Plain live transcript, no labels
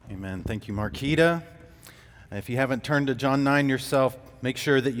Amen. Thank you, Marquita. If you haven't turned to John 9 yourself, make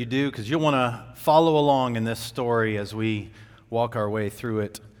sure that you do, because you'll want to follow along in this story as we walk our way through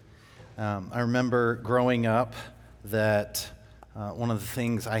it. I remember growing up that one of the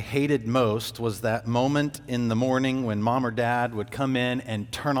things I hated most was that moment in the morning when mom or dad would come in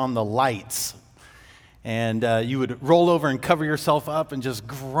and turn on the lights. And you would roll over and cover yourself up and just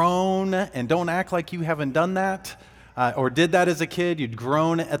groan, and don't act like you haven't done that or did that as a kid. You'd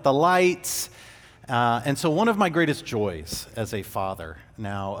groan at the lights. And so one of my greatest joys as a father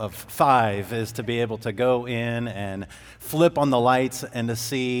now of 5 is to be able to go in and flip on the lights and to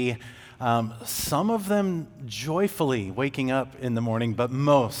see some of them joyfully waking up in the morning, but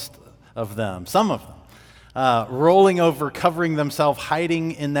most of them, some of them, rolling over, covering themselves,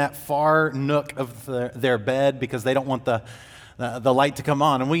 hiding in that far nook of their bed because they don't want the light to come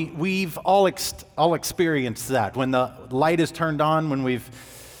on. And we've all experienced that. When the light is turned on, when we've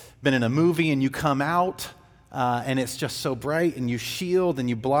been in a movie and you come out and it's just so bright and you shield and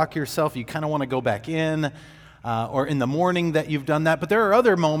you block yourself, you kind of want to go back in, or in the morning that you've done that. But there are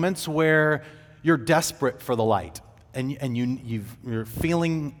other moments where you're desperate for the light and you're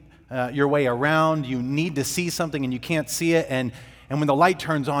feeling your way around, you need to see something and you can't see it, and when the light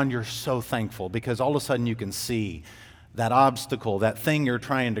turns on, you're so thankful because all of a sudden you can see that obstacle, that thing you're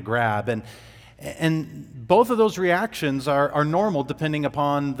trying to grab. And both of those reactions are normal depending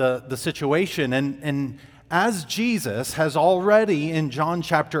upon the situation. And as Jesus has already in John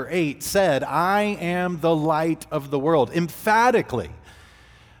chapter 8 said, I am the light of the world, emphatically,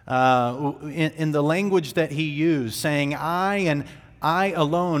 in the language that he used, saying, I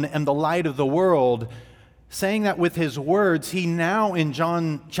alone am the light of the world. Saying that with his words, he now in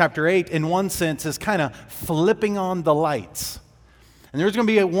John chapter 8, in one sense, is kind of flipping on the lights. And there's going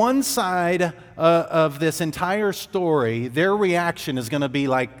to be at one side of this entire story, their reaction is going to be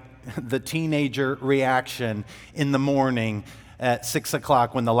like the teenager reaction in the morning at 6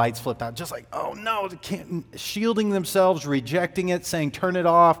 o'clock when the lights flipped out. Just like, oh no, they can't, shielding themselves, rejecting it, saying, turn it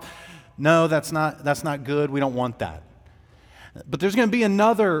off. No, that's not good. We don't want that. But there's going to be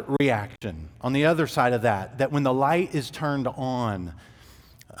another reaction on the other side of that when the light is turned on,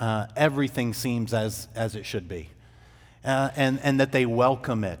 everything seems as it should be. And that they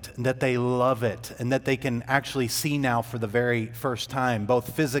welcome it, and that they love it, and that they can actually see now for the very first time,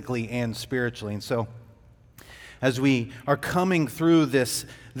 both physically and spiritually. And so, as we are coming through this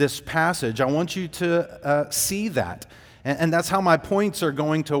passage, I want you to see that. And that's how my points are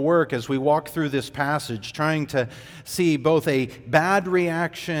going to work as we walk through this passage, trying to see both a bad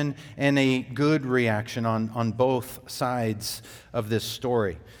reaction and a good reaction on both sides of this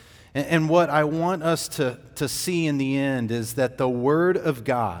story. And what I want us to see in the end is that the Word of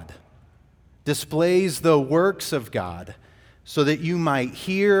God displays the works of God so that you might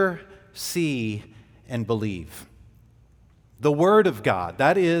hear, see, and believe. The Word of God,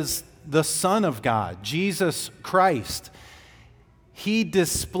 that is the Son of God, Jesus Christ. He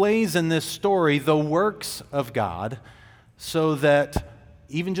displays in this story the works of God so that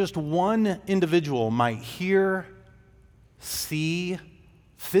even just one individual might hear, see,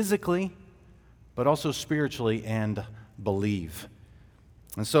 physically, but also spiritually, and believe.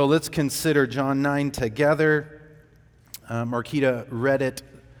 And so let's consider John 9 together. Marquita read it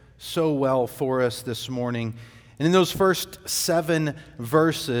so well for us this morning. And in those first 7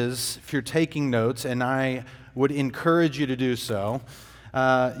 verses, if you're taking notes, and I would encourage you to do so,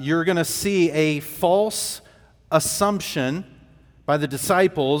 you're going to see a false assumption by the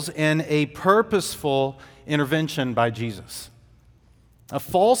disciples and a purposeful intervention by Jesus. A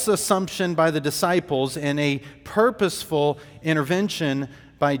false assumption by the disciples and a purposeful intervention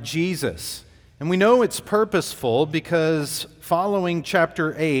by Jesus. And we know it's purposeful because following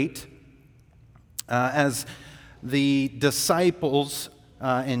chapter 8, as the disciples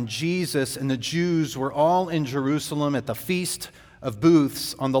and Jesus and the Jews were all in Jerusalem at the Feast of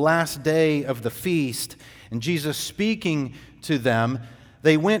Booths on the last day of the feast, and Jesus speaking to them,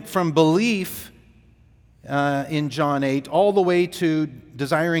 they went from belief in John 8 all the way to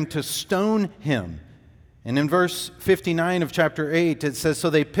desiring to stone him. And in verse 59 of chapter 8, it says, so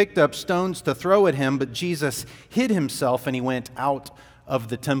they picked up stones to throw at him, but Jesus hid himself and he went out of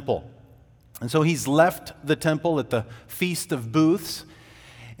the temple. And so he's left the temple at the Feast of Booths,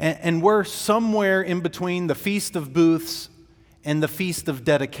 and we're somewhere in between the Feast of Booths and the Feast of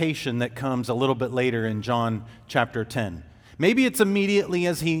Dedication that comes a little bit later in John chapter 10. Maybe it's immediately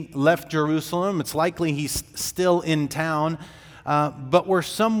as he left Jerusalem. It's likely he's still in town, but we're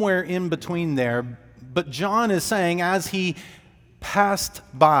somewhere in between there. But John is saying as he passed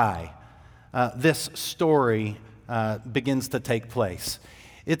by, this story begins to take place.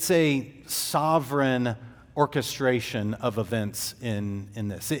 It's a sovereign orchestration of events in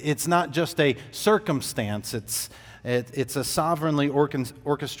this. It's not just a circumstance, it's a sovereignly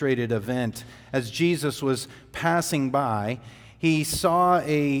orchestrated event. As Jesus was passing by, he saw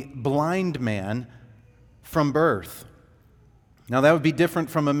a blind man from birth. Now, that would be different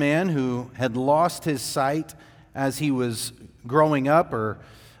from a man who had lost his sight as he was growing up, or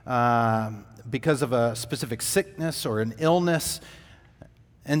because of a specific sickness or an illness.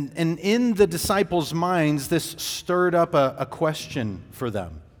 And in the disciples' minds, this stirred up a question for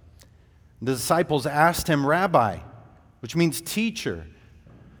them. The disciples asked him, "Rabbi," which means teacher,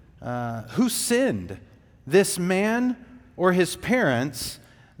 "who sinned, this man or his parents,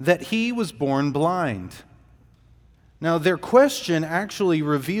 that he was born blind?" Now, their question actually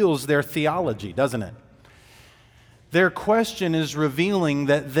reveals their theology, doesn't it? Their question is revealing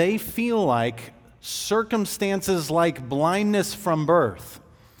that they feel like circumstances like blindness from birth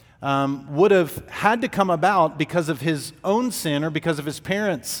would have had to come about because of his own sin or because of his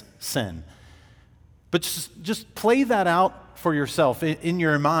parents' sin. But just play that out for yourself in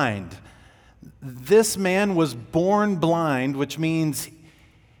your mind. This man was born blind, which means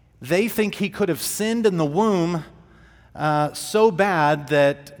they think he could have sinned in the womb so bad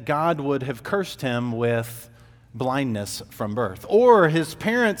that God would have cursed him with blindness from birth. Or his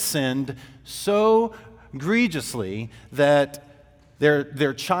parents sinned so egregiously that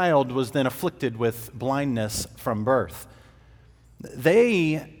their child was then afflicted with blindness from birth.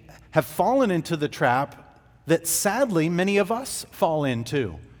 They have fallen into the trap that sadly many of us fall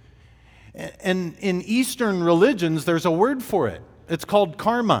into. And in Eastern religions, there's a word for it. It's called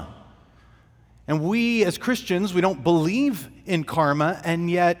karma. And we as Christians, we don't believe in karma, and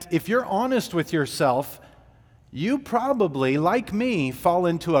yet if you're honest with yourself, you probably, like me, fall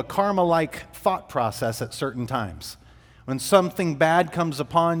into a karma-like thought process at certain times. When something bad comes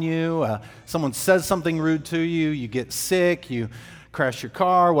upon you, someone says something rude to you, you get sick, you crash your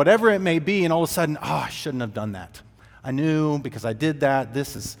car, whatever it may be, and all of a sudden, I shouldn't have done that. I knew because I did that,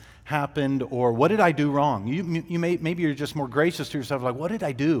 this has happened, or what did I do wrong? Maybe you're just more gracious to yourself, like, what did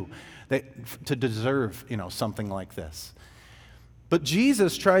I do to deserve, something like this? But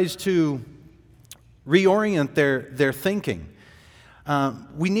Jesus tries to reorient their thinking.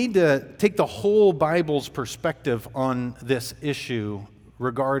 We need to take the whole Bible's perspective on this issue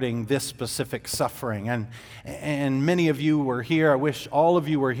regarding this specific suffering. And many of you were here. I wish all of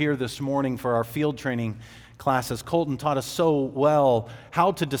you were here this morning for our field training classes. Colton taught us so well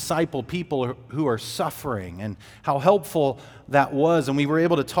how to disciple people who are suffering and how helpful that was. And we were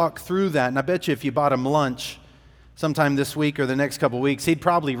able to talk through that. And I bet you if you bought him lunch sometime this week or the next couple of weeks, he'd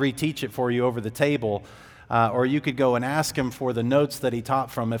probably reteach it for you over the table. Or you could go and ask him for the notes that he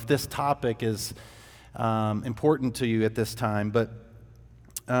taught from if this topic is important to you at this time. But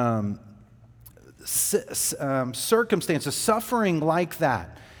circumstances, suffering like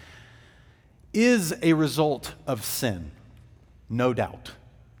that, is a result of sin, no doubt.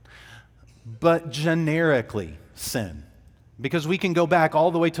 But generically, sin. Because we can go back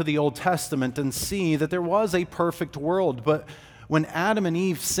all the way to the Old Testament and see that there was a perfect world. But when Adam and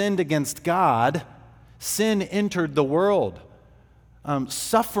Eve sinned against God, sin entered the world.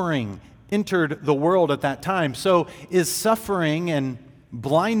 Suffering entered the world at that time. So is suffering and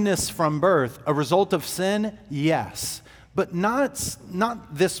blindness from birth a result of sin? Yes. But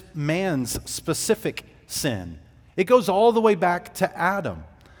not this man's specific sin. It goes all the way back to Adam,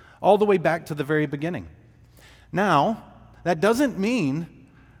 all the way back to the very beginning. Now, that doesn't mean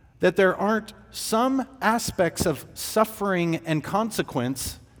that there aren't some aspects of suffering and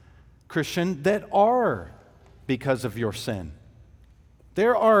consequence, Christian, that are because of your sin.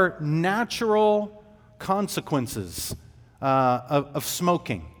 There are natural consequences of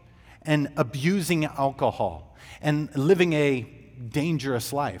smoking and abusing alcohol and living a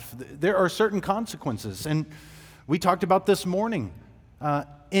dangerous life. There are certain consequences, and we talked about this morning.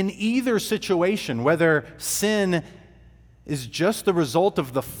 In either situation, whether sin is just the result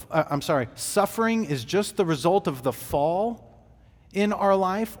of suffering is just the result of the fall in our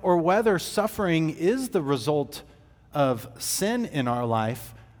life, or whether suffering is the result of sin in our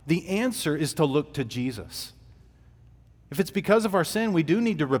life, the answer is to look to Jesus. If it's because of our sin, we do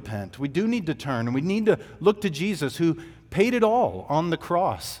need to repent. We do need to turn, and we need to look to Jesus, who paid it all on the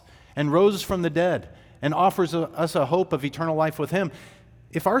cross and rose from the dead and offers us a hope of eternal life with him.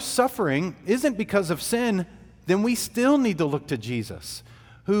 If our suffering isn't because of sin, then we still need to look to Jesus,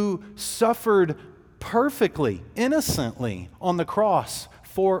 who suffered perfectly, innocently on the cross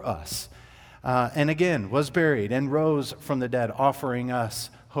for us, and again was buried and rose from the dead, offering us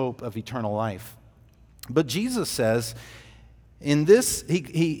hope of eternal life. But Jesus says In this,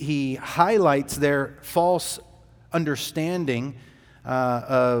 he highlights their false understanding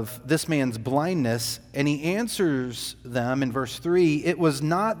of this man's blindness, and he answers them in verse 3, "It was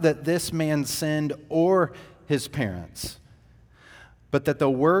not that this man sinned or his parents, but that the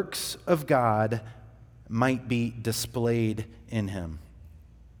works of God might be displayed in him."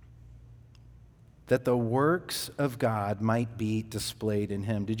 That the works of God might be displayed in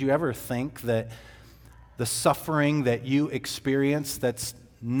him. Did you ever think that the suffering that you experience, that's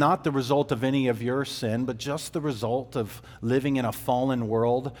not the result of any of your sin, but just the result of living in a fallen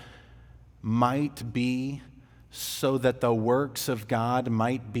world, might be so that the works of God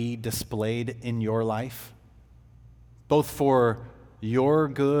might be displayed in your life? Both for your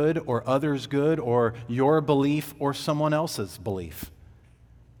good or others' good, or your belief or someone else's belief.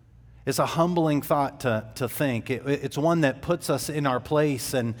 It's a humbling thought to think. It's one that puts us in our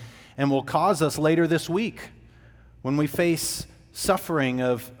place and will cause us later this week, when we face suffering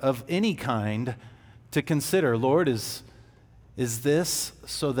of any kind, to consider, Lord, is this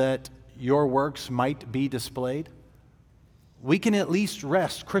so that your works might be displayed? We can at least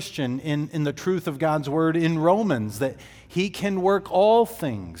rest, Christian, in the truth of God's word in Romans, that he can work all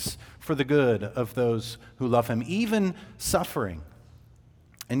things for the good of those who love him, even suffering.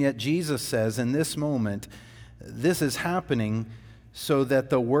 And yet Jesus says in this moment, this is happening so that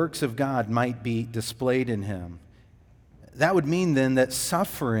the works of God might be displayed in him. That would mean then that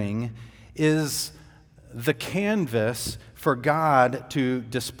suffering is the canvas for God to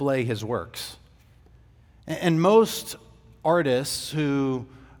display his works. And most artists who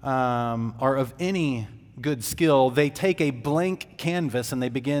are of any good skill, they take a blank canvas and they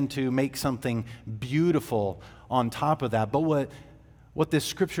begin to make something beautiful on top of that. But what this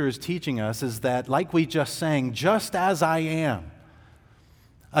scripture is teaching us is that, like we just sang, just as I am,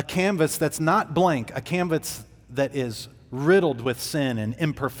 a canvas that's not blank, a canvas that is riddled with sin and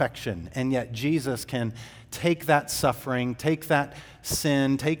imperfection, and yet Jesus can take that suffering, take that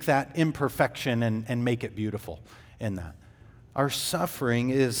sin, take that imperfection, and make it beautiful in that. Our suffering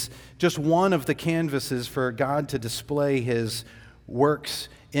is just one of the canvases for God to display his works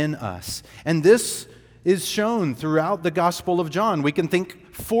in us. And this is shown throughout the Gospel of John. We can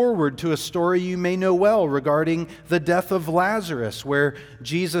think forward to a story you may know well regarding the death of Lazarus, where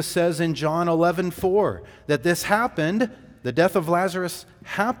Jesus says in John 11:4 that this happened, the death of Lazarus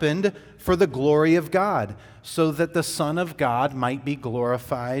happened for the glory of God, so that the Son of God might be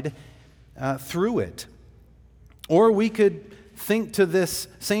glorified through it. Or we could think to this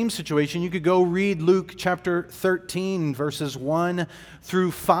same situation. You could go read Luke chapter 13, verses 1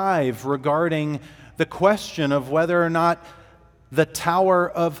 through 5, regarding the question of whether or not the Tower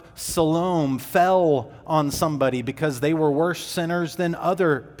of Siloam fell on somebody because they were worse sinners than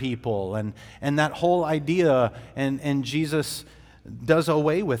other people, and that whole idea, and Jesus does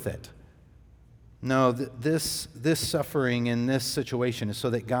away with it. No, this suffering in this situation is so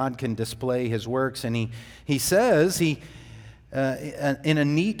that God can display his works, and he says, in a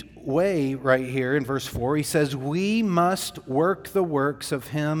neat way right here in verse 4, he says, "We must work the works of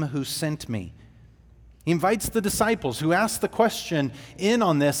him who sent me." He invites the disciples who ask the question in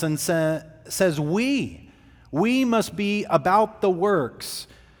on this and says, we must be about the works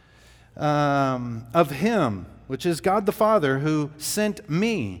of him, which is God the Father, who sent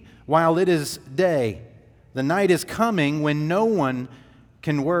me while it is day. The night is coming when no one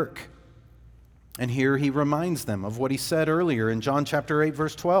can work. And here he reminds them of what he said earlier in John chapter 8,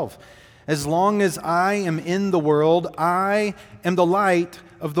 verse 12. "As long as I am in the world, I am the light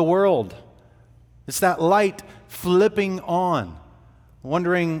of the world." It's that light flipping on,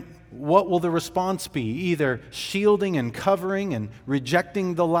 wondering what will the response be, either shielding and covering and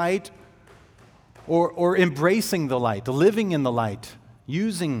rejecting the light, or embracing the light, living in the light,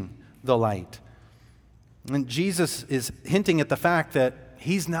 using the light. And Jesus is hinting at the fact that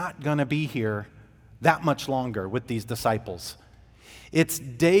he's not going to be here that much longer with these disciples. It's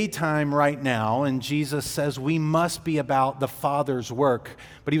daytime right now, and Jesus says we must be about the Father's work.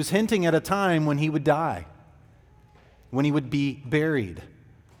 But he was hinting at a time when he would die, when he would be buried,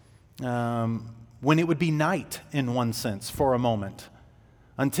 when it would be night in one sense for a moment,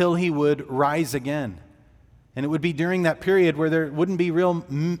 until he would rise again. And it would be during that period where there wouldn't be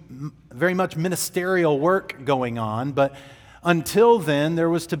very much ministerial work going on, but until then there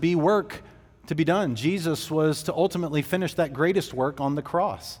was to be work to be done. Jesus was to ultimately finish that greatest work on the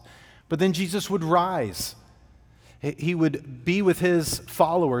cross. But then Jesus would rise. He would be with his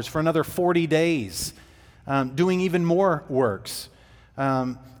followers for another 40 days, doing even more works.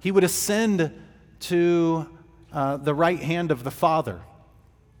 He would ascend to the right hand of the Father.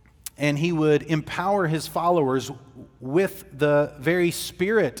 and he would empower his followers with the very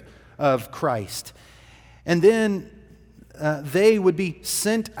Spirit of Christ. And then they would be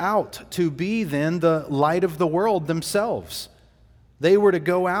sent out to be then the light of the world themselves. They were to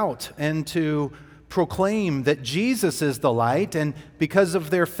go out and to proclaim that Jesus is the light, and because of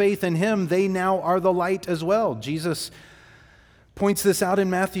their faith in him, they now are the light as well. Jesus points this out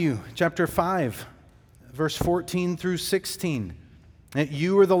in Matthew chapter 5, verse 14 through 16. That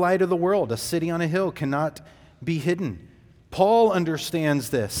you are the light of the world. A city on a hill cannot be hidden. Paul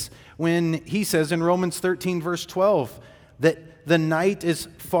understands this when he says in Romans 13, verse 12, that the night is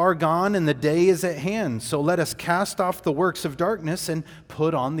far gone and the day is at hand. So let us cast off the works of darkness and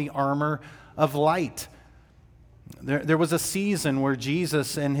put on the armor of light. There was a season where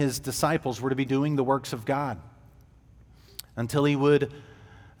Jesus and his disciples were to be doing the works of God until he would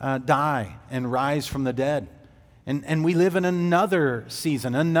die and rise from the dead. And we live in another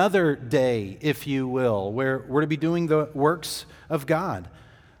season, another day, if you will, where we're to be doing the works of God.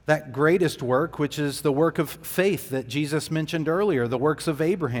 That greatest work, which is the work of faith that Jesus mentioned earlier, the works of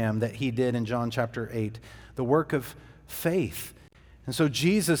Abraham that he did in John chapter 8, the work of faith. And so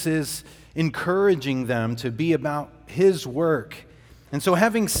Jesus is encouraging them to be about his work. And so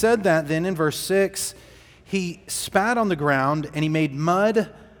having said that, then in verse 6, he spat on the ground and he made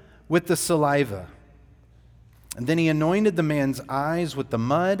mud with the saliva. And then he anointed the man's eyes with the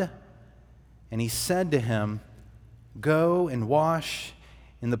mud, and he said to him, "Go and wash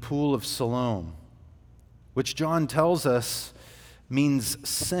in the pool of Siloam," which John tells us means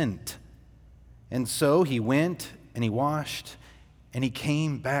sent. And so he went and he washed, and he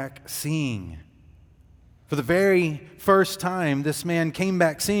came back seeing. For the very first time, this man came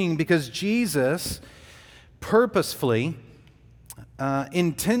back seeing because Jesus purposefully,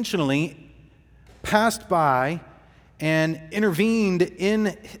 intentionally passed by and intervened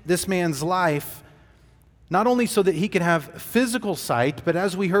in this man's life, not only so that he could have physical sight, but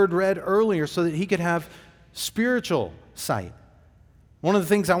as we read earlier, so that he could have spiritual sight. One of the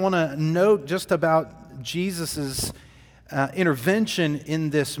things I want to note just about Jesus' intervention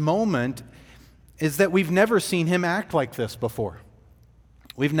in this moment is that we've never seen him act like this before.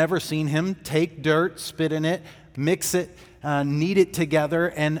 We've never seen him take dirt, spit in it, mix it, knead it together,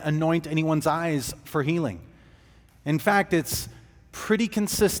 and anoint anyone's eyes for healing. In fact, it's pretty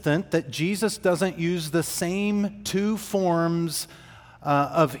consistent that Jesus doesn't use the same two forms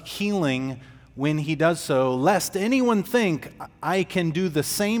of healing when he does so, lest anyone think I can do the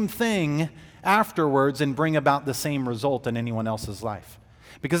same thing afterwards and bring about the same result in anyone else's life.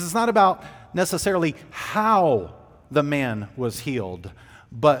 Because it's not about necessarily how the man was healed,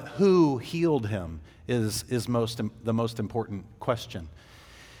 but who healed him is the most important question.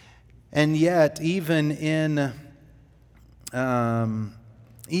 And yet, even in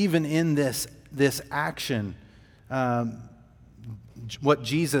this action, what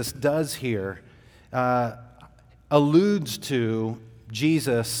Jesus does here alludes to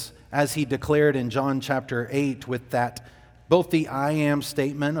Jesus as he declared in John chapter 8 with that, both the I am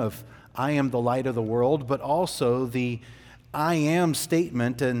statement of I am the light of the world, but also the I am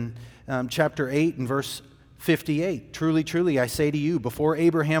statement in chapter 8 and verse 58. Truly, truly, I say to you, before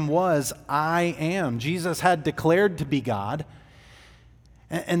Abraham was, I am. Jesus had declared to be God.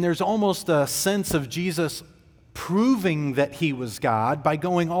 And there's almost a sense of Jesus proving that he was God by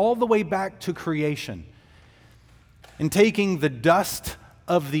going all the way back to creation and taking the dust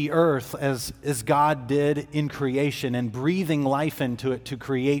of the earth as God did in creation and breathing life into it to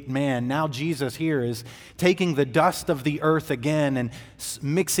create man. Now Jesus here is taking the dust of the earth again and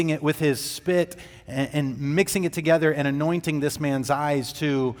mixing it with his spit and mixing it together and anointing this man's eyes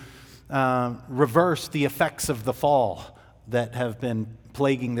to reverse the effects of the fall that have been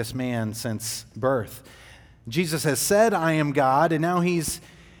plaguing this man since birth. Jesus has said, I am God, and now he's,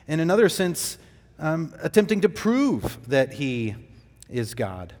 in another sense, attempting to prove that he is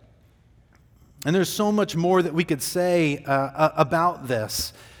God. And there's so much more that we could say about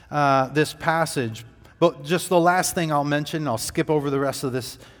this passage. But just the last thing I'll mention, I'll skip over the rest of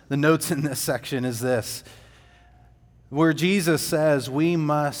the notes in this section, is this. Where Jesus says, we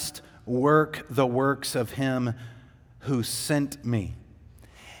must work the works of him who sent me.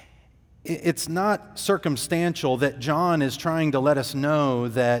 It's not circumstantial that John is trying to let us know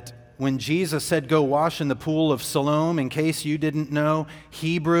that when Jesus said, go wash in the pool of Siloam, in case you didn't know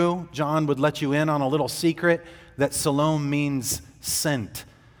Hebrew, John would let you in on a little secret that Siloam means sent.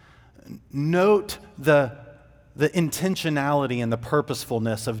 Note the intentionality and the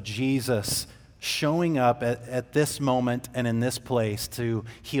purposefulness of Jesus showing up at this moment and in this place to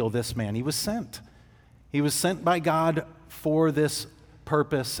heal this man. He was sent. He was sent by God for this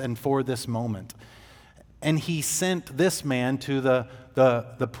purpose and for this moment. And he sent this man to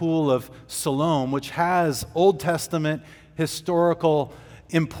the pool of Siloam, which has Old Testament historical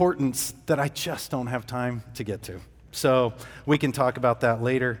importance that I just don't have time to get to. So we can talk about that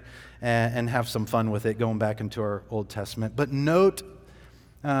later and have some fun with it, going back into our Old Testament. But note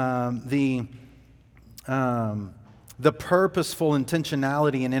the purposeful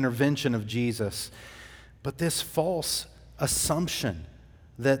intentionality and intervention of Jesus, but this false assumption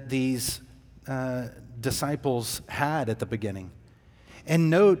that these disciples had at the beginning. And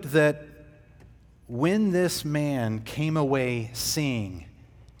note that when this man came away seeing,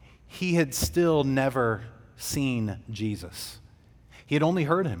 he had still never seen Jesus. He had only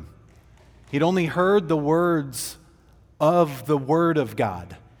heard him. He'd only heard the words of the Word of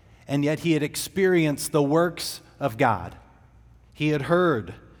God, and yet he had experienced the works of God. He had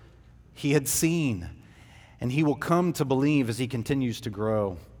heard, he had seen, and he will come to believe as he continues to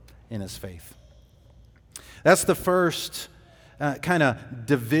grow in his faith. That's the first kind of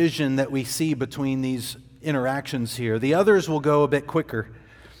division that we see between these interactions here. The others will go a bit quicker.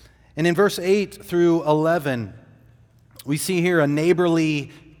 And in verse 8 through 11, we see here a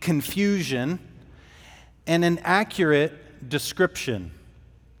neighborly confusion and an accurate description.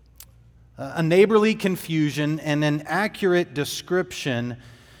 A neighborly confusion and an accurate description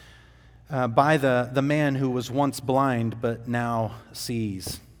by the man who was once blind but now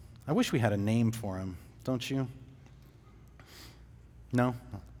sees. I wish we had a name for him, don't you? No?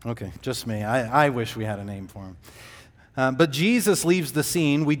 Okay, just me. I wish we had a name for him. But Jesus leaves the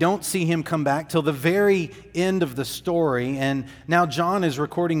scene. We don't see him come back till the very end of the story. And now John is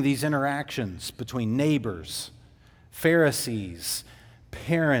recording these interactions between neighbors, Pharisees,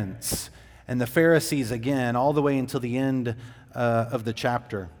 parents, and the Pharisees again, all the way until the end of the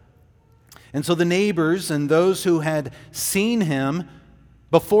chapter. And so the neighbors and those who had seen him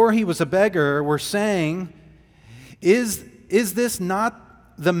before he was a beggar were saying, Is this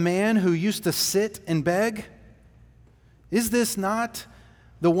not the man who used to sit and beg? Is this not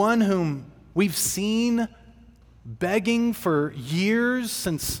the one whom we've seen begging for years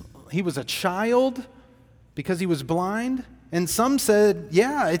since he was a child because he was blind? And some said,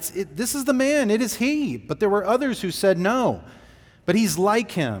 yeah, this is the man, it is he. But there were others who said, no, but he's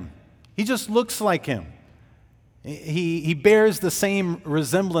like him. He just looks like him. He bears the same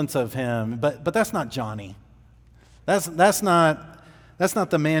resemblance of him, but that's not Johnny. That's not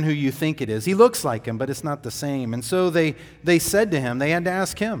the man who you think it is. He looks like him, but it's not the same. And so they said to him, they had to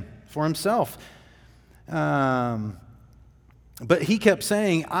ask him for himself. But he kept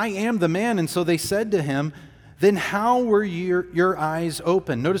saying, I am the man. And so they said to him, then how were your eyes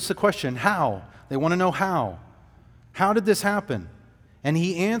open? Notice the question, how? They want to know how. How did this happen? And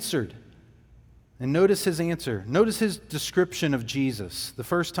he answered. And notice his answer. Notice his description of Jesus. The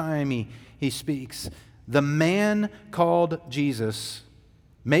first time he speaks. The man called Jesus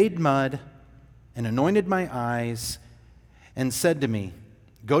made mud and anointed my eyes and said to me,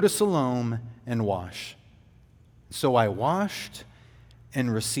 go to Siloam and wash. So I washed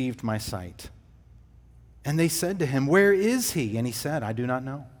and received my sight. And they said to him, where is he? And he said, I do not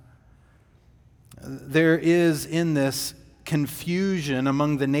know. There is in this confusion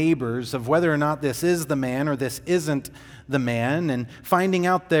among the neighbors of whether or not this is the man or this isn't the man, and finding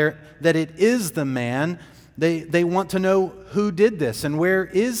out there that it is the man, they want to know who did this and where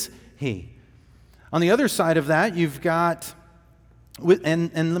is he. On the other side of that, you've got,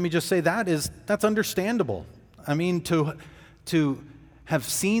 and let me just say that's understandable. I mean, to have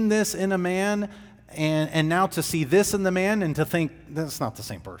seen this in a man and now to see this in the man and to think that's not the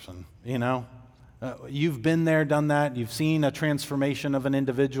same person, you know? You've been there, done that. You've seen a transformation of an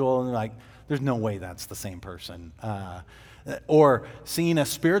individual, and like, there's no way that's the same person. Or seen a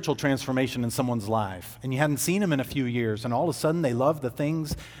spiritual transformation in someone's life, and you hadn't seen them in a few years, and all of a sudden they love the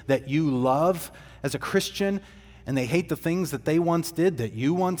things that you love as a Christian, and they hate the things that they once did, that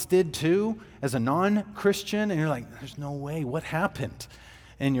you once did too, as a non-Christian, and you're like, there's no way. What happened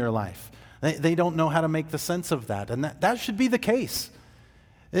in your life? They don't know how to make the sense of that, and that should be the case.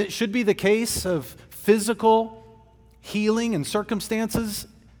 It should be the case of physical healing and circumstances,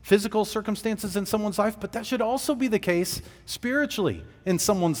 physical circumstances in someone's life, but that should also be the case spiritually in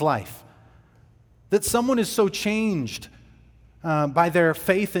someone's life. That someone is so changed by their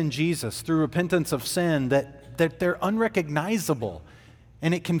faith in Jesus through repentance of sin that they're unrecognizable,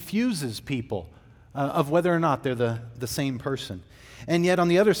 and it confuses people of whether or not they're the same person. And yet on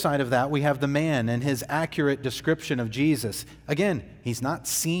the other side of that, we have the man and his accurate description of Jesus. Again, he's not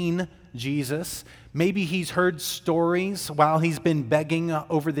seen Jesus. Maybe he's heard stories while he's been begging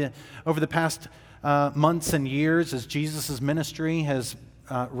over the past months and years as Jesus' ministry has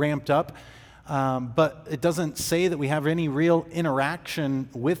ramped up. But it doesn't say that we have any real interaction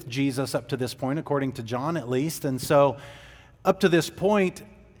with Jesus up to this point, according to John at least. And so up to this point,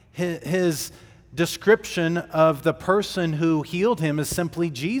 his description of the person who healed him is simply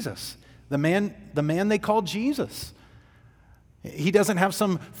Jesus, the man they call Jesus. He doesn't have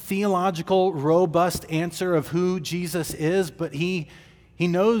some theological, robust answer of who Jesus is, but he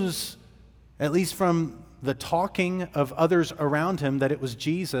knows, at least from the talking of others around him, that it was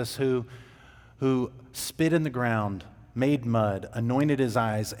Jesus who spit in the ground, made mud, anointed his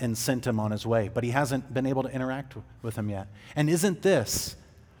eyes, and sent him on his way. But he hasn't been able to interact with him yet. And isn't this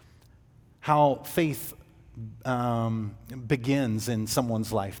how faith begins in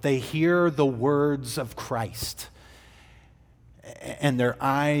someone's life? They hear the words of Christ, and their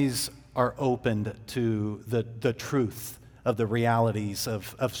eyes are opened to the truth of the realities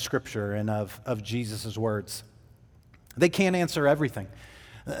of Scripture and of Jesus' words. They can't answer everything.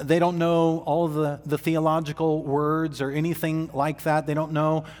 They don't know all of the theological words or anything like that. They don't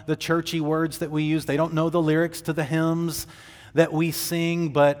know the churchy words that we use. They don't know the lyrics to the hymns that we sing,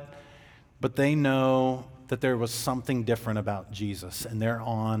 but they know that there was something different about Jesus, and they're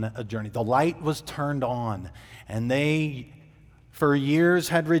on a journey. The light was turned on, and they, for years,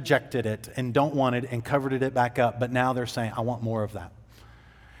 had rejected it and don't want it and covered it back up, but now they're saying, I want more of that.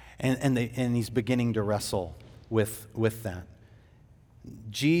 And he's beginning to wrestle with that.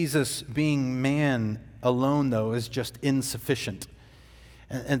 Jesus being man alone, though, is just insufficient.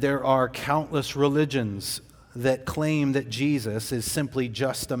 And there are countless religions that claim that Jesus is simply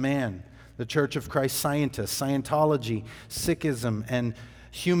just a man. The Church of Christ Scientists, Scientology, Sikhism, and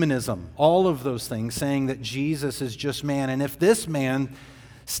humanism, all of those things saying that Jesus is just man. And if this man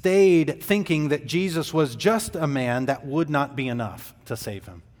stayed thinking that Jesus was just a man, that would not be enough to save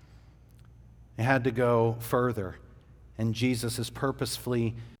him. It had to go further. And Jesus is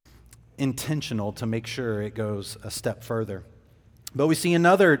purposefully intentional to make sure it goes a step further. But we see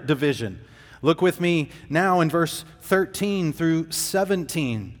another division. Look with me now in verse 13 through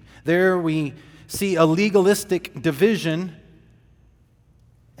 17. There we see a legalistic division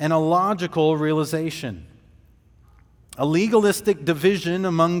and a logical realization. A legalistic division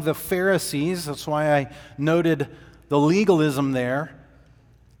among the Pharisees. That's why I noted the legalism there.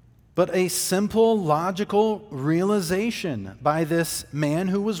 But a simple, logical realization by this man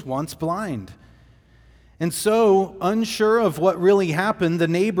who was once blind. And so, unsure of what really happened, the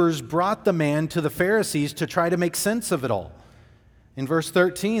neighbors brought the man to the Pharisees to try to make sense of it all. In verse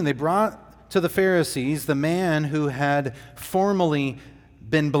 13, they brought to the Pharisees the man who had formerly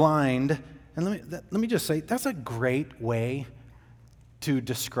been blind. And let me just say, that's a great way to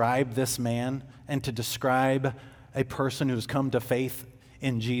describe this man and to describe a person who's come to faith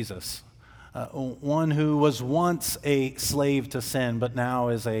in Jesus. One who was once a slave to sin, but now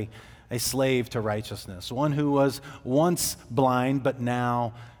is a slave to righteousness. One who was once blind, but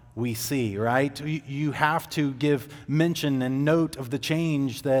now we see, right? You have to give mention and note of the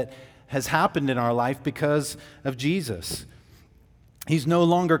change that has happened in our life because of Jesus. He's no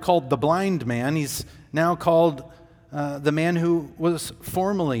longer called the blind man. He's now called the man who was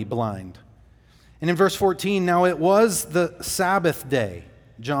formerly blind. And in verse 14, now it was the Sabbath day,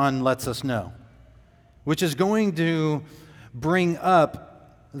 John lets us know, which is going to bring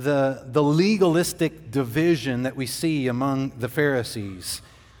up the legalistic division that we see among the Pharisees.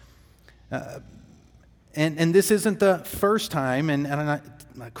 And this isn't the first time, and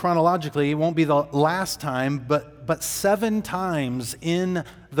chronologically, it won't be the last time, but 7 times in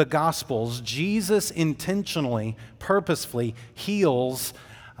the Gospels, Jesus intentionally, purposefully heals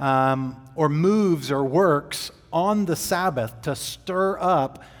or moves or works on the Sabbath to stir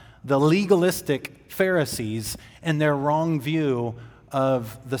up the legalistic Pharisees and their wrong view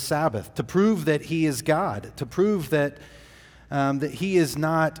of the Sabbath, to prove that he is God, to prove that he is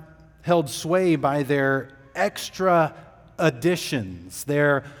not held sway by their extra additions,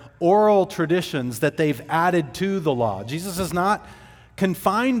 their oral traditions that they've added to the law. Jesus is not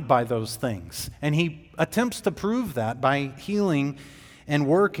confined by those things, and he attempts to prove that by healing and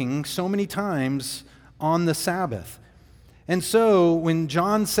working so many times on the Sabbath. And so when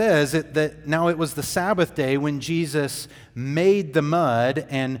John says that now it was the Sabbath day when Jesus made the mud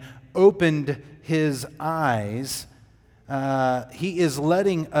and opened his eyes, he is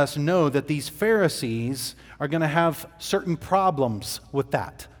letting us know that these Pharisees are going to have certain problems with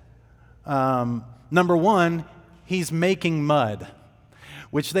that. Number one, he's making mud,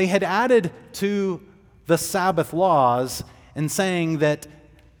 which they had added to the Sabbath laws and saying that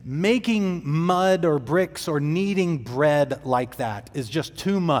making mud or bricks or kneading bread like that is just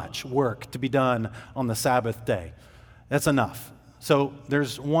too much work to be done on the Sabbath day. That's enough. So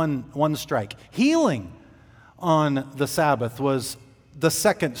there's one strike. Healing on the Sabbath was the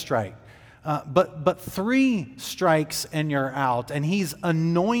second strike. But 3 strikes and you're out. And he's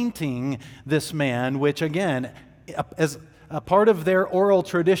anointing this man, which again, as a part of their oral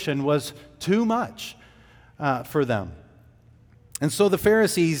tradition, was too much for them. And so the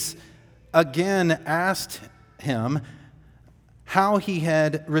Pharisees again asked him how he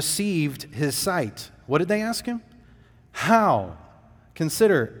had received his sight. What did they ask him? How?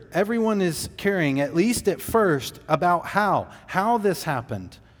 Consider, everyone is caring, at least at first, about how this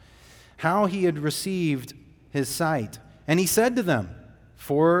happened, how he had received his sight. And he said to them,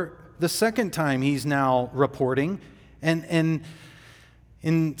 for the second time he's now reporting, and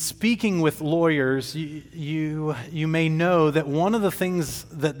in speaking with lawyers, you may know that one of the things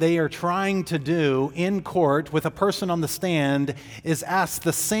that they are trying to do in court with a person on the stand is ask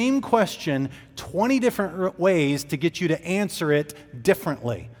the same question 20 different ways to get you to answer it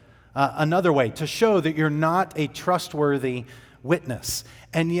differently. Another way, to show that you're not a trustworthy witness.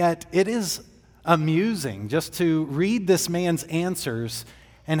 And yet it is amusing just to read this man's answers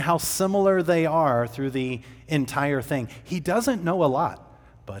and how similar they are through the entire thing. He doesn't know a lot,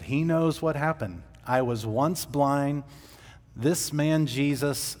 but he knows what happened. I was once blind. This man,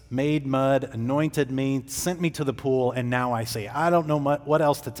 Jesus, made mud, anointed me, sent me to the pool, and now I see. I don't know what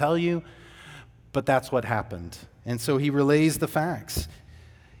else to tell you, but that's what happened. And so he relays the facts.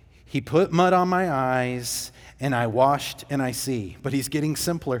 He put mud on my eyes, and I washed, and I see. But he's getting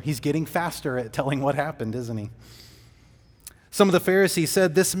simpler. He's getting faster at telling what happened, isn't he? Some of the Pharisees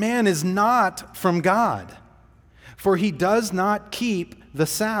said, this man is not from God, for he does not keep the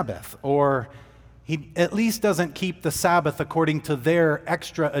Sabbath, or he at least doesn't keep the Sabbath according to their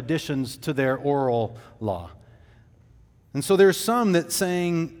extra additions to their oral law. And so there's some that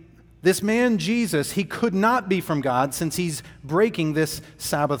saying, this man Jesus, he could not be from God since he's breaking this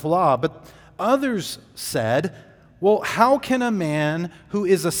Sabbath law. But others said, well, how can a man who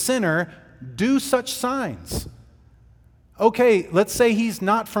is a sinner do such signs? Okay, let's say he's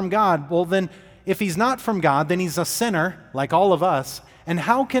not from God. Well, then if he's not from God, then he's a sinner like all of us. And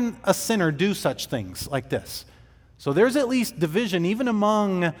how can a sinner do such things like this? So there's at least division even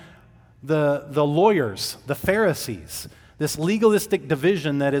among the lawyers, the Pharisees, this legalistic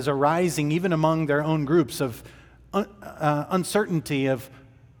division that is arising even among their own groups of uncertainty of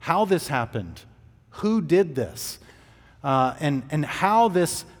how this happened, who did this, and how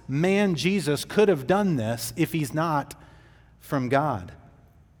this man Jesus could have done this if he's not from God.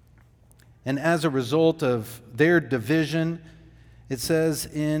 And as a result of their division, it says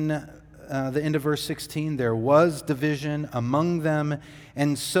in the end of verse 16, there was division among them,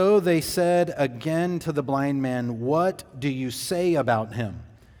 and so they said again to the blind man, what do you say about him,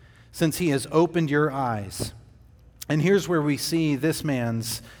 since he has opened your eyes? And here's where we see this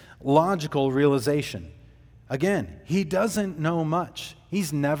man's logical realization. Again, he doesn't know much.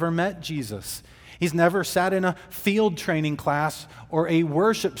 He's never met Jesus. He's never sat in a field training class or a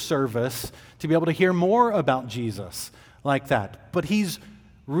worship service to be able to hear more about Jesus like that. But he's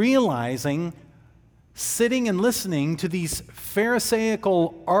realizing, sitting and listening to these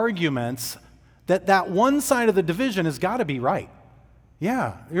Pharisaical arguments, that one side of the division has got to be right.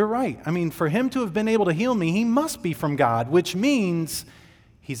 Yeah, you're right. I mean, for him to have been able to heal me, he must be from God, which means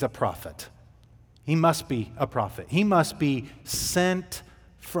he's a prophet. He must be a prophet. He must be sent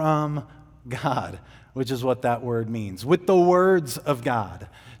from God, which is what that word means, with the words of God,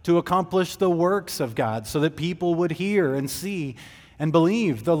 to accomplish the works of God so that people would hear and see and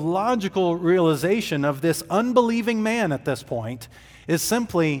believe. The logical realization of this unbelieving man at this point is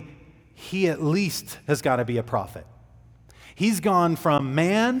simply, he at least has got to be a prophet. He's gone from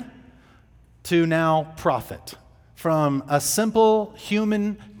man to now prophet, from a simple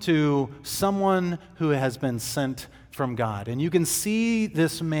human to someone who has been sent from God. And you can see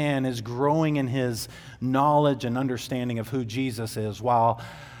this man is growing in his knowledge and understanding of who Jesus is, while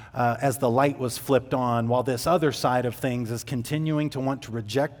as the light was flipped on, while this other side of things is continuing to want to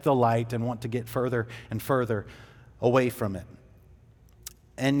reject the light and want to get further and further away from it.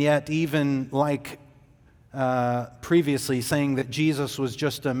 And yet, even like previously saying that Jesus was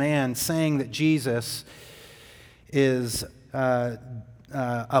just a man, saying that Jesus is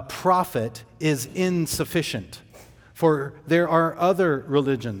a prophet is insufficient. For there are other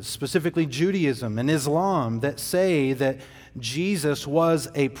religions, specifically Judaism and Islam, that say that Jesus was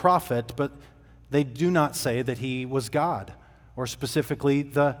a prophet, but they do not say that he was God, or specifically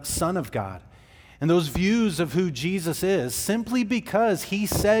the Son of God. and those views of who Jesus is, simply because he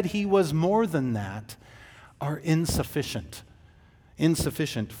said he was more than that, are insufficient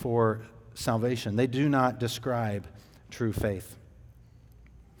for salvation. They do not describe true faith.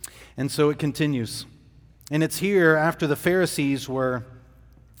 And so it continues. And it's here, after the Pharisees were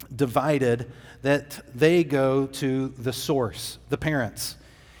divided, that they go to the source, the parents.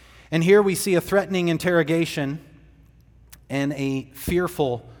 And here we see a threatening interrogation and a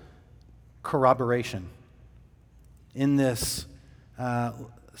fearful corroboration in this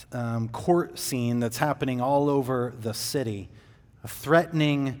court scene that's happening all over the city. A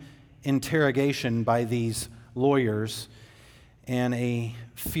threatening interrogation by these lawyers and a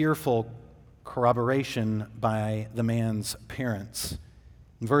fearful corroboration by the man's parents.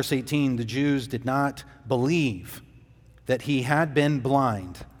 In verse 18, the Jews did not believe that he had been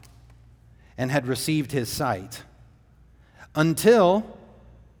blind and had received his sight until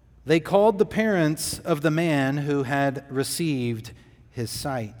they called the parents of the man who had received his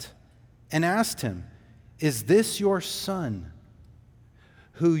sight and asked him, "Is this your son,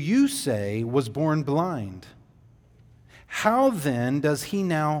 who you say was born blind? How then does he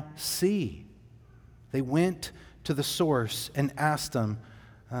now see?" They went to the source and asked him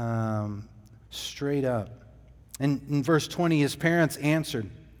straight up. And in verse 20, his parents answered,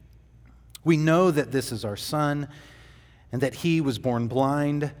 "We know that this is our son and that he was born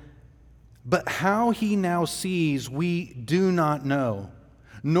blind, but how he now sees we do not know,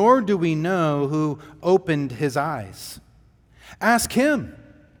 nor do we know who opened his eyes. Ask him.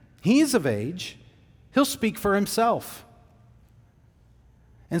 He's of age. He'll speak for himself."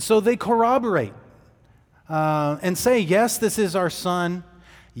 And so they corroborate and say, yes, this is our son.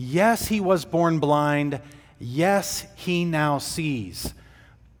 Yes, he was born blind. Yes, he now sees.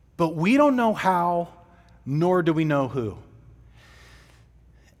 But we don't know how, nor do we know who.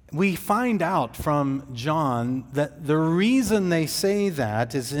 We find out from John that the reason they say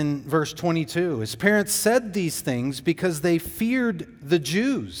that is in verse 22. His parents said these things because they feared the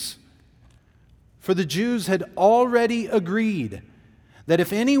Jews. For the Jews had already agreed that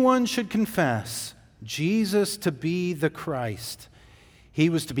if anyone should confess Jesus to be the Christ, he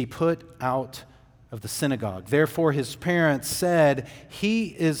was to be put out of the synagogue. Therefore, his parents said,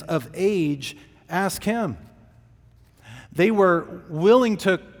 "He is of age, ask him." They were willing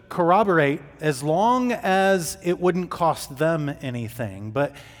to corroborate as long as it wouldn't cost them anything.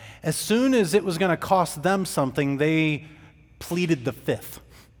 But as soon as it was going to cost them something, they pleaded the fifth,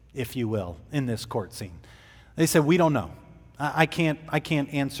 if you will, in this court scene. They said, "We don't know. I can't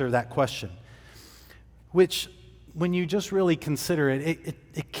answer that question." Which, when you just really consider it,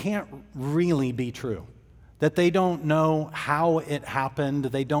 it can't really be true. That they don't know how it happened.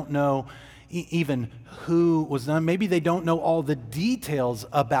 They don't know even who was done. Maybe they don't know all the details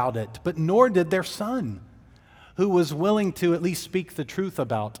about it, but nor did their son, who was willing to at least speak the truth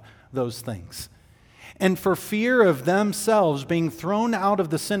about those things. And for fear of themselves being thrown out of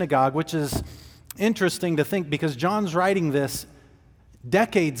the synagogue, which is interesting to think because John's writing this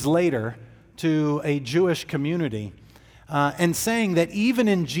decades later to a Jewish community and saying that even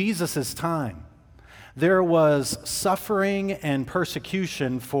in Jesus' time, there was suffering and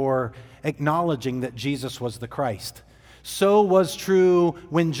persecution for acknowledging that Jesus was the Christ. So was true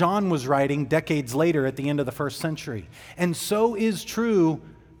when John was writing decades later at the end of the first century. And so is true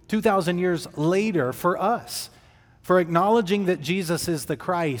 2,000 years later for us. For acknowledging that Jesus is the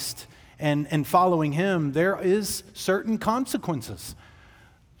Christ and following him, there is certain consequences,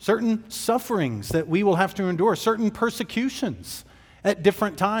 certain sufferings that we will have to endure, certain persecutions at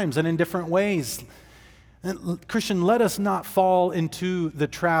different times and in different ways. And Christian, let us not fall into the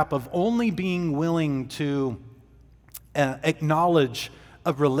trap of only being willing to acknowledge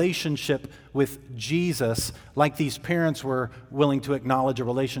a relationship with Jesus like these parents were willing to acknowledge a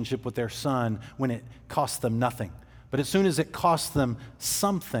relationship with their son when it cost them nothing. But as soon as it cost them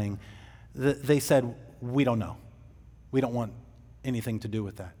something, they said, "We don't know. We don't want anything to do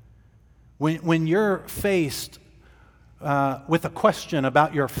with that." When you're faced with a question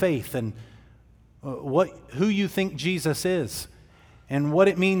about your faith and who you think Jesus is and what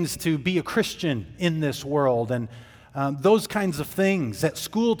it means to be a Christian in this world and those kinds of things at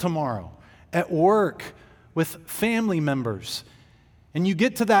school tomorrow, at work, with family members, and you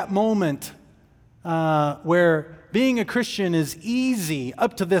get to that moment where being a Christian is easy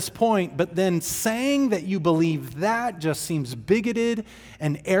up to this point, but then saying that you believe that just seems bigoted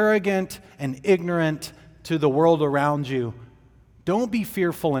and arrogant and ignorant to the world around you. Don't be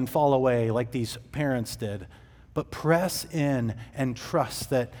fearful and fall away like these parents did, but press in and trust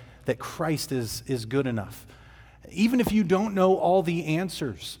that Christ is good enough. Even if you don't know all the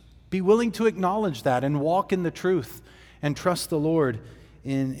answers, Be willing to acknowledge that and walk in the truth and trust the Lord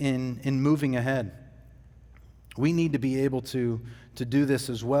in moving ahead. We need to be able to do this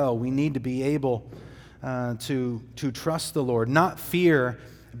as well. We need to be able to trust the Lord, not fear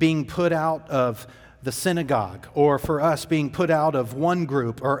being put out of the synagogue, or for us being put out of one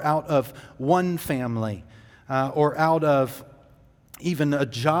group or out of one family or out of even a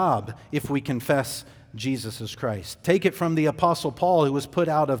job if we confess Jesus as Christ. Take it from the Apostle Paul, who was put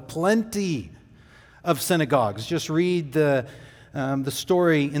out of plenty of synagogues. Just read the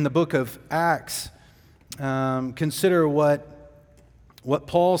story in the book of Acts. Consider what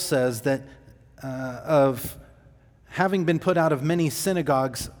Paul says, that of having been put out of many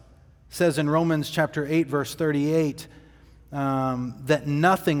synagogues, says in Romans chapter 8, verse 38, that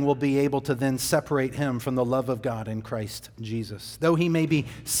nothing will be able to then separate him from the love of God in Christ Jesus. Though he may be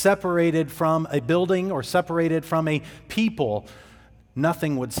separated from a building or separated from a people,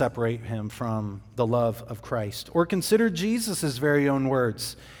 nothing would separate him from the love of Christ. Or consider Jesus' very own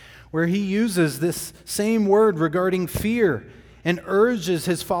words, where he uses this same word regarding fear and urges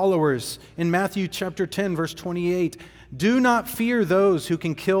his followers in Matthew chapter 10, verse 28, "Do not fear those who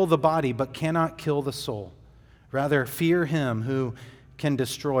can kill the body but cannot kill the soul. Rather, fear him who can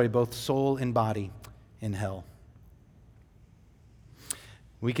destroy both soul and body in hell."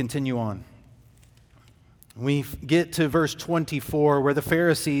 We continue on. We get to verse 24, where the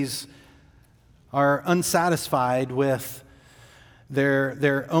Pharisees are unsatisfied with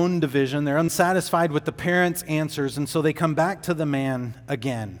their own division. They're unsatisfied with the parents' answers, and so they come back to the man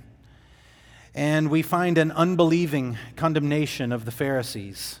again. And we find an unbelieving condemnation of the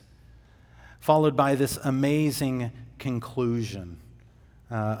Pharisees, followed by this amazing conclusion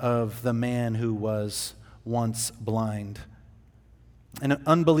of the man who was once blind. An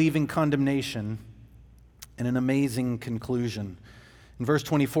unbelieving condemnation and an amazing conclusion. In verse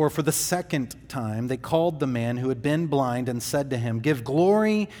 24, for the second time, they called the man who had been blind and said to him, "Give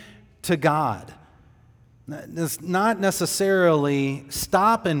glory to God." It's not necessarily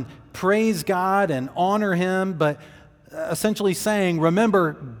stop and praise God and honor him, but essentially saying,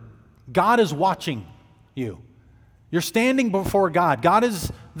 remember, God is watching you. You're standing before God. God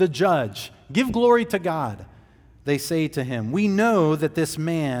is the judge. Give glory to God. They say to him, "We know that this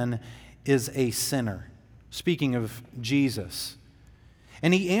man is a sinner." Speaking of Jesus.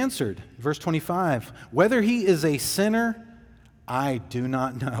 And he answered, verse 25, "Whether he is a sinner, I do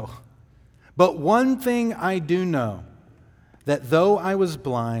not know. But one thing I do know, that though I was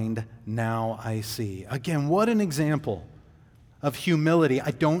blind, now I see." Again, what an example of humility.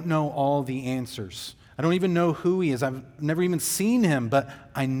 I don't know all the answers. I don't even know who he is. I've never even seen him, but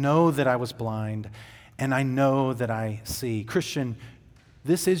I know that I was blind, and I know that I see. Christian,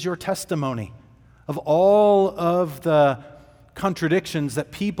 this is your testimony of all of the contradictions that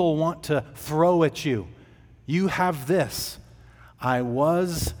people want to throw at you. You have this. I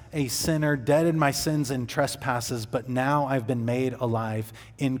was a sinner, dead in my sins and trespasses, but now I've been made alive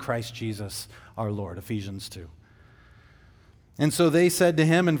in Christ Jesus our Lord. Ephesians 2. And so they said to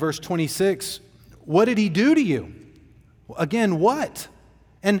him in verse 26, "What did he do to you?" Again, what?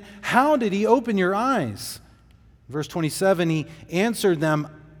 "And how did he open your eyes?" Verse 27, he answered them,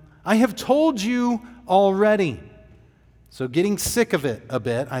 "I have told you already." So getting sick of it a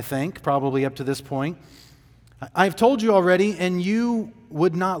bit, I think, probably up to this point. "I've told you already, and you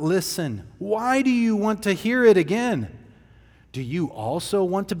would not listen. Why do you want to hear it again? Do you also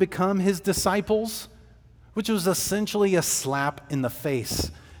want to become his disciples?" Which was essentially a slap in the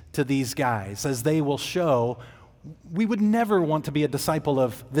face to these guys, as they will show, we would never want to be a disciple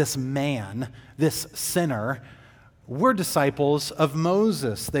of this man, this sinner. We're disciples of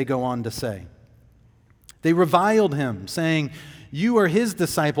Moses, they go on to say. They reviled him, saying, "You are his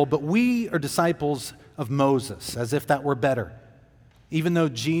disciple, but we are disciples of Moses," as if that were better. Even though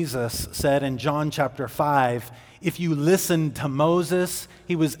Jesus said in John chapter 5, if you listened to Moses,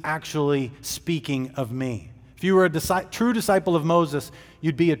 he was actually speaking of me. If you were a true disciple of Moses,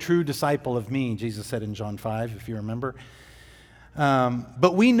 you'd be a true disciple of me, Jesus said in John 5, if you remember.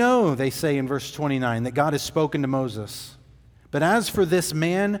 But we know, they say in verse 29, that God has spoken to Moses. But as for this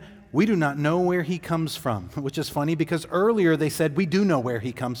man, we do not know where he comes from, which is funny because earlier they said, we do know where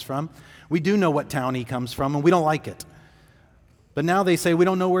he comes from. We do know what town he comes from, and we don't like it. But now they say, we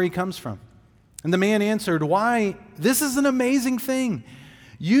don't know where he comes from. And the man answered, "Why? This is an amazing thing.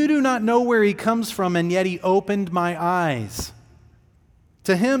 You do not know where he comes from, and yet he opened my eyes."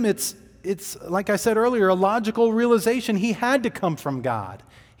 To him, it's like I said earlier, a logical realization. He had to come from God.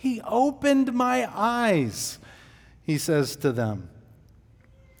 "He opened my eyes," he says to them.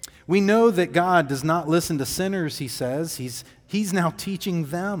 We know that God does not listen to sinners, he says. He's now teaching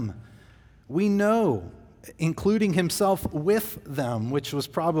them. We know, including himself with them, which was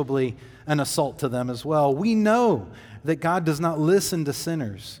probably an assault to them as well. We know that God does not listen to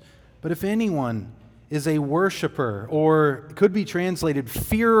sinners. But if anyone is a worshiper, or could be translated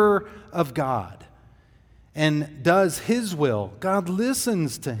fearer of God, and does his will, God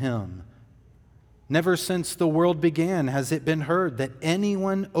listens to him. Never since the world began has it been heard that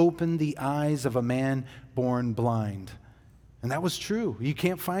anyone opened the eyes of a man born blind. And that was true. You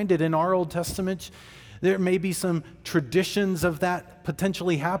can't find it in our Old Testament. There may be some traditions of that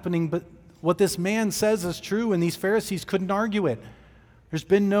potentially happening, but what this man says is true, and these Pharisees couldn't argue it. There's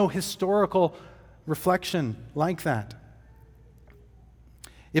been no historical reflection like that.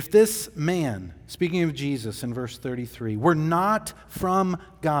 If this man, speaking of Jesus in verse 33, were not from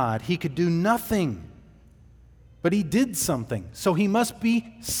God, he could do nothing. But he did something, so he must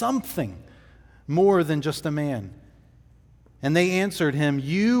be something more than just a man. And they answered him,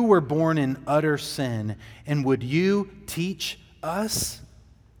 "You were born in utter sin, and would you teach us?"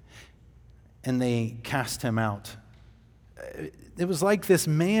 And they cast him out. It was like this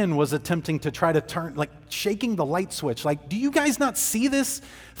man was attempting to try to turn, like shaking the light switch. Like, do you guys not see this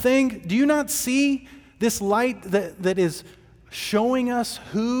thing? Do you not see this light that is showing us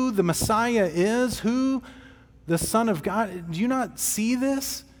who the Messiah is, who the Son of God? Do you not see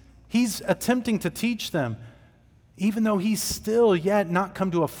this? He's attempting to teach them, even though he's still yet not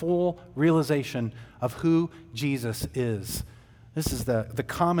come to a full realization of who Jesus is. This is the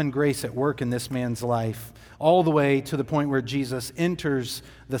common grace at work in this man's life, all the way to the point where Jesus enters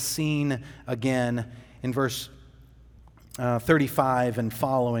the scene again in verse 35 and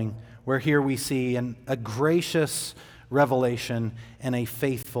following, where here we see a gracious revelation and a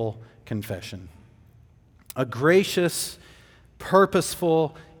faithful confession. A gracious,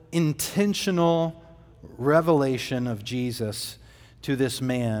 purposeful, intentional revelation of Jesus to this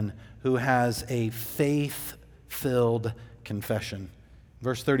man who has a faith-filled confession.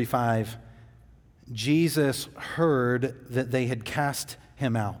 Verse 35, Jesus heard that they had cast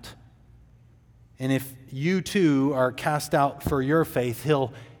him out. And if you too are cast out for your faith,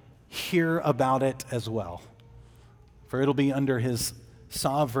 he'll hear about it as well. For it'll be under his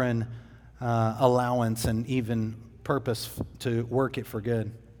sovereign allowance and even purpose to work it for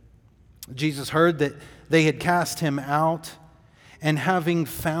good. Jesus heard that they had cast him out, and having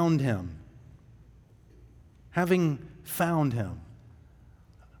found him.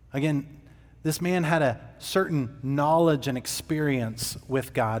 Again, this man had a certain knowledge and experience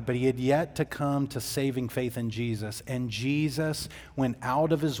with God, but he had yet to come to saving faith in Jesus. And Jesus went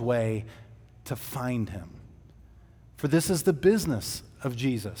out of his way to find him. For this is the business of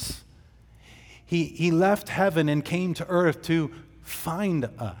Jesus. He left heaven and came to earth to find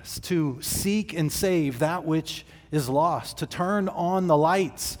us, to seek and save that which is lost, to turn on the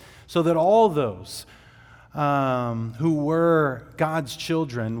lights so that all those who were God's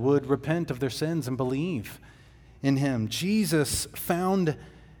children would repent of their sins and believe in him. Jesus found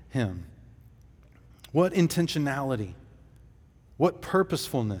him. What intentionality, what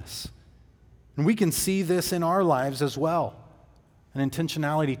purposefulness. And we can see this in our lives as well. An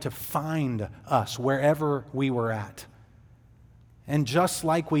intentionality to find us wherever we were at. And just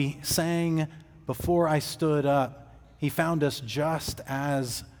like we sang before I stood up, he found us just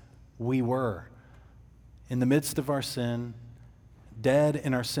as we were. In the midst of our sin, dead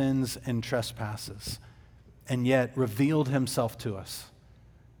in our sins and trespasses, and yet revealed himself to us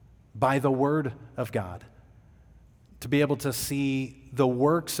by the word of God, to be able to see the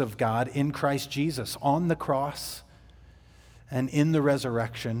works of God in Christ Jesus on the cross and in the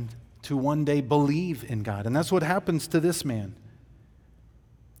resurrection, to one day believe in God. And that's what happens to this man.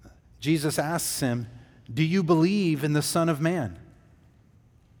 Jesus asks him, "Do you believe in the Son of Man?"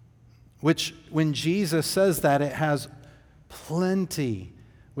 Which, when Jesus says that, it has plenty,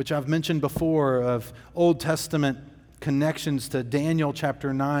 which I've mentioned before, of Old Testament connections to Daniel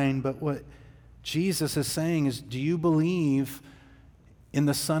chapter 9. But what Jesus is saying is, do you believe in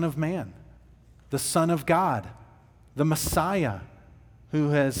the Son of Man, the Son of God, the Messiah, who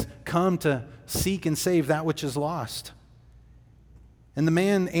has come to seek and save that which is lost? And the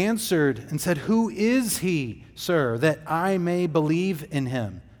man answered and said, "Who is he, sir, that I may believe in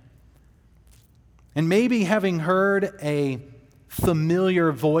him?" And maybe having heard a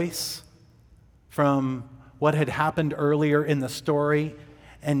familiar voice from what had happened earlier in the story,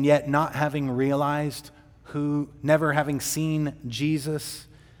 and yet not having realized never having seen Jesus,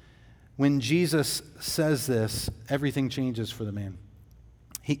 when Jesus says this, everything changes for the man.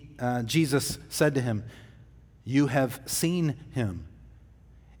 Jesus said to him, "You have seen him,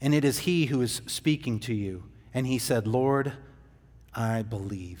 and it is he who is speaking to you." And he said, "Lord, I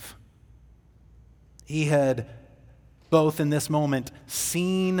believe." He had both in this moment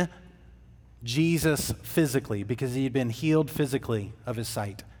seen Jesus physically because he had been healed physically of his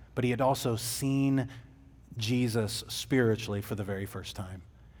sight, but he had also seen Jesus spiritually for the very first time.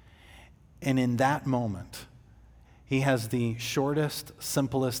 And in that moment, he has the shortest,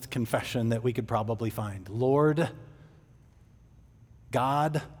 simplest confession that we could probably find. Lord,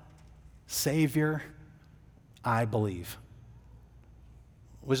 God, Savior, I believe.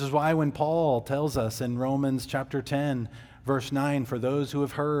 Which is why when Paul tells us in Romans chapter 10, verse 9, for those who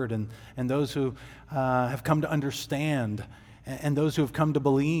have heard and those who have come to understand and those who have come to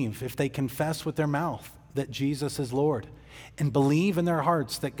believe, if they confess with their mouth that Jesus is Lord and believe in their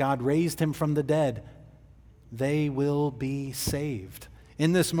hearts that God raised him from the dead, they will be saved.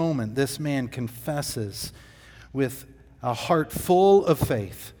 In this moment, this man confesses with a heart full of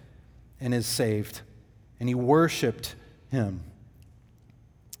faith and is saved, and he worshiped him.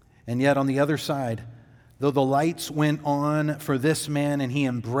 And yet on the other side, though the lights went on for this man and he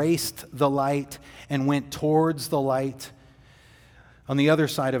embraced the light and went towards the light, on the other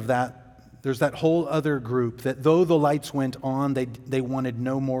side of that, there's that whole other group that though the lights went on, they wanted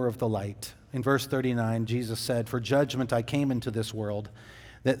no more of the light. In verse 39, Jesus said, "For judgment I came into this world,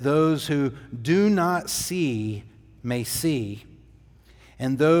 that those who do not see may see,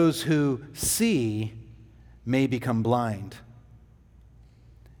 and those who see may become blind."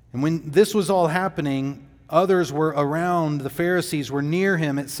 And when this was all happening, others were around. The Pharisees were near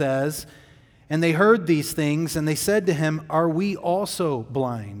him, it says, and they heard these things, and they said to him, "Are we also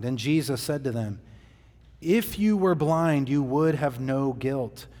blind?" And Jesus said to them, "If you were blind, you would have no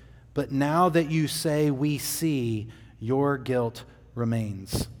guilt. But now that you say we see, your guilt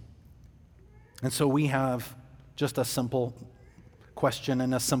remains." And so we have just a simple question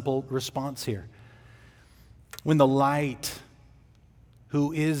and a simple response here. When the light,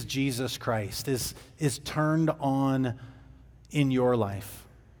 who is Jesus Christ, is turned on in your life,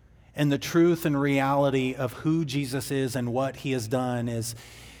 and the truth and reality of who Jesus is and what he has done is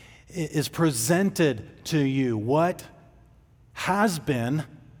presented to you, what has been,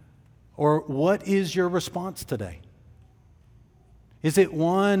 or what is your response today? Is it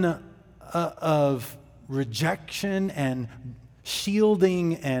one of rejection and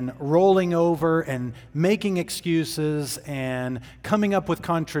shielding and rolling over and making excuses and coming up with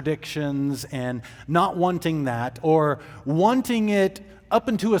contradictions and not wanting that, or wanting it up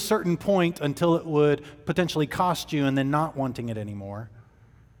until a certain point until it would potentially cost you and then not wanting it anymore?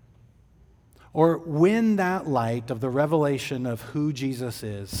 Or when that light of the revelation of who Jesus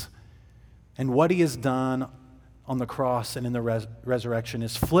is and what he has done on the cross and in the resurrection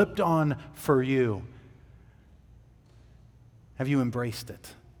is flipped on for you, have you embraced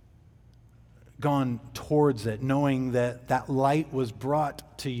it? Gone towards it, knowing that that light was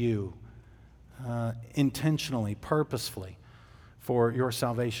brought to you intentionally, purposefully for your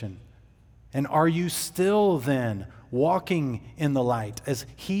salvation? And are you still then walking in the light as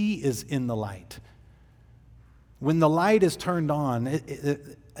he is in the light? When the light is turned on,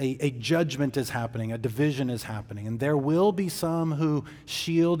 a judgment is happening, a division is happening, and there will be some who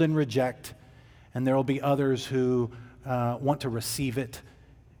shield and reject, and there will be others who want to receive it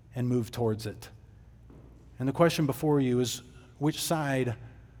and move towards it. And the question before you is, which side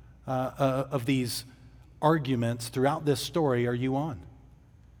of these arguments throughout this story are you on?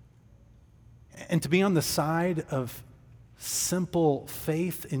 And to be on the side of simple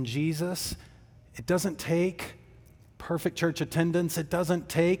faith in Jesus, it doesn't take perfect church attendance. It doesn't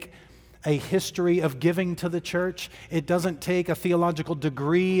take a history of giving to the church. It doesn't take a theological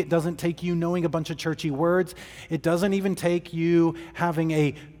degree. It doesn't take you knowing a bunch of churchy words. It doesn't even take you having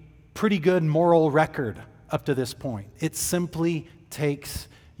a pretty good moral record up to this point. It simply takes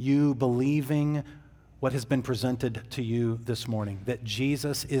you believing what has been presented to you this morning, that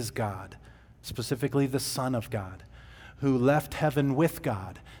Jesus is God, specifically the Son of God, who left heaven with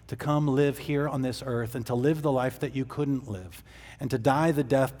God to come live here on this earth and to live the life that you couldn't live and to die the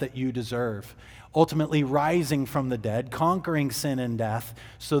death that you deserve, ultimately rising from the dead, conquering sin and death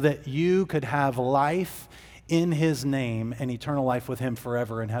so that you could have life in his name and eternal life with him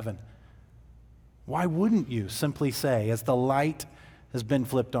forever in heaven. Why wouldn't you simply say, as the light has been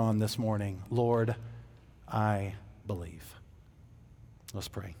flipped on this morning, "Lord, I believe"? Let's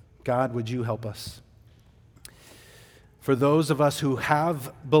pray. God, would you help us? For those of us who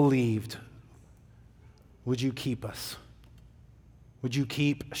have believed, would you keep us? Would you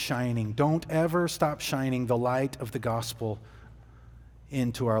keep shining? Don't ever stop shining the light of the gospel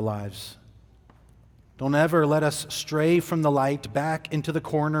into our lives. Don't ever let us stray from the light back into the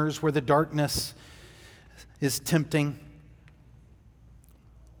corners where the darkness is tempting.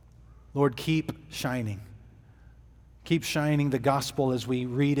 Lord, keep shining. Keep shining the gospel as we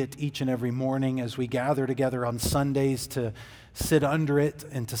read it each and every morning, as we gather together on Sundays to sit under it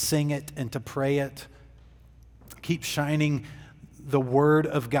and to sing it and to pray it. Keep shining the Word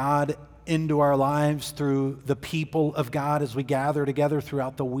of God into our lives through the people of God as we gather together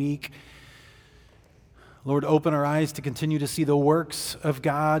throughout the week. Lord, open our eyes to continue to see the works of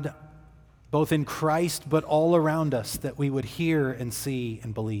God, both in Christ but all around us, that we would hear and see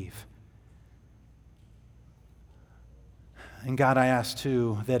and believe. And God, I ask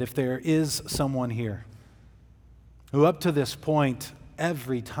too that if there is someone here who up to this point,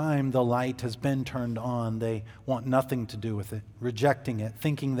 every time the light has been turned on, they want nothing to do with it, rejecting it,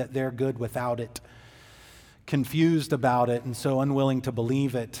 thinking that they're good without it, confused about it, and so unwilling to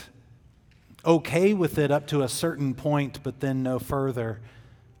believe it, okay with it up to a certain point, but then no further.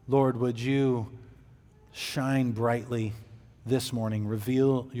 Lord, would you shine brightly this morning,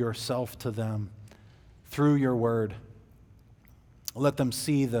 reveal yourself to them through your word. Let them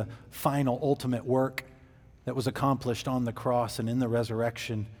see the final, ultimate work that was accomplished on the cross and in the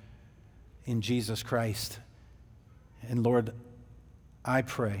resurrection in Jesus Christ. And Lord, I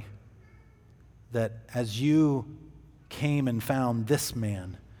pray that as you came and found this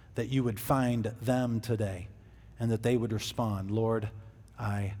man, that you would find them today and that they would respond, Lord,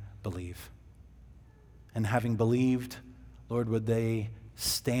 I believe. And having believed, Lord, would they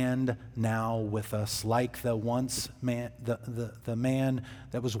stand now with us like the man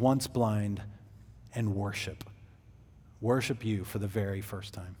that was once blind and worship you for the very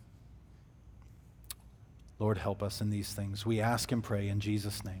first time. Lord, help us in these things. We ask and pray in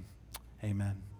Jesus' name. Amen.